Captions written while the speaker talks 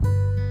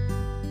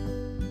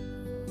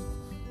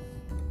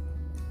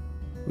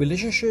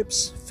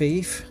relationships,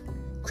 faith,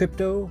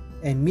 crypto,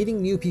 and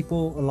meeting new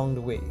people along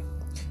the way.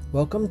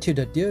 Welcome to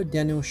the Dear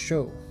Daniel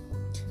Show.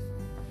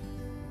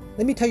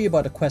 Let me tell you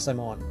about the quest I'm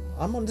on.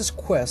 I'm on this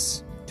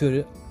quest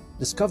to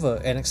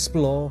discover and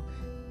explore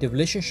the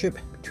relationship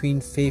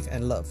between faith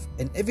and love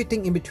and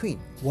everything in between.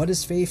 What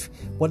is faith?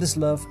 What is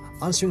love?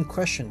 Answering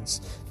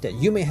questions that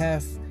you may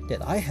have,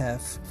 that I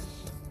have.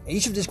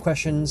 Each of these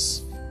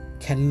questions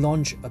can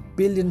launch a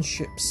billion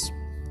ships.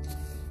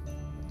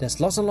 There's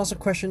lots and lots of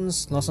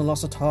questions, lots and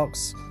lots of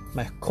talks.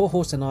 My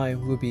co-host and I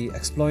will be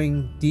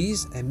exploring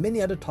these and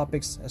many other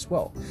topics as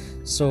well.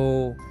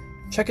 So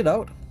check it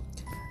out.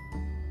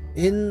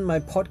 In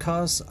my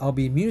podcast, I'll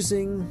be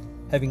musing,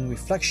 having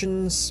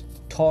reflections,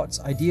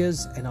 thoughts,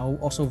 ideas, and I'll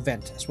also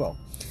vent as well.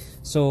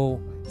 So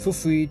feel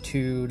free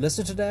to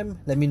listen to them,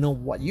 let me know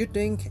what you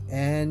think,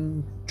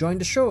 and join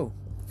the show.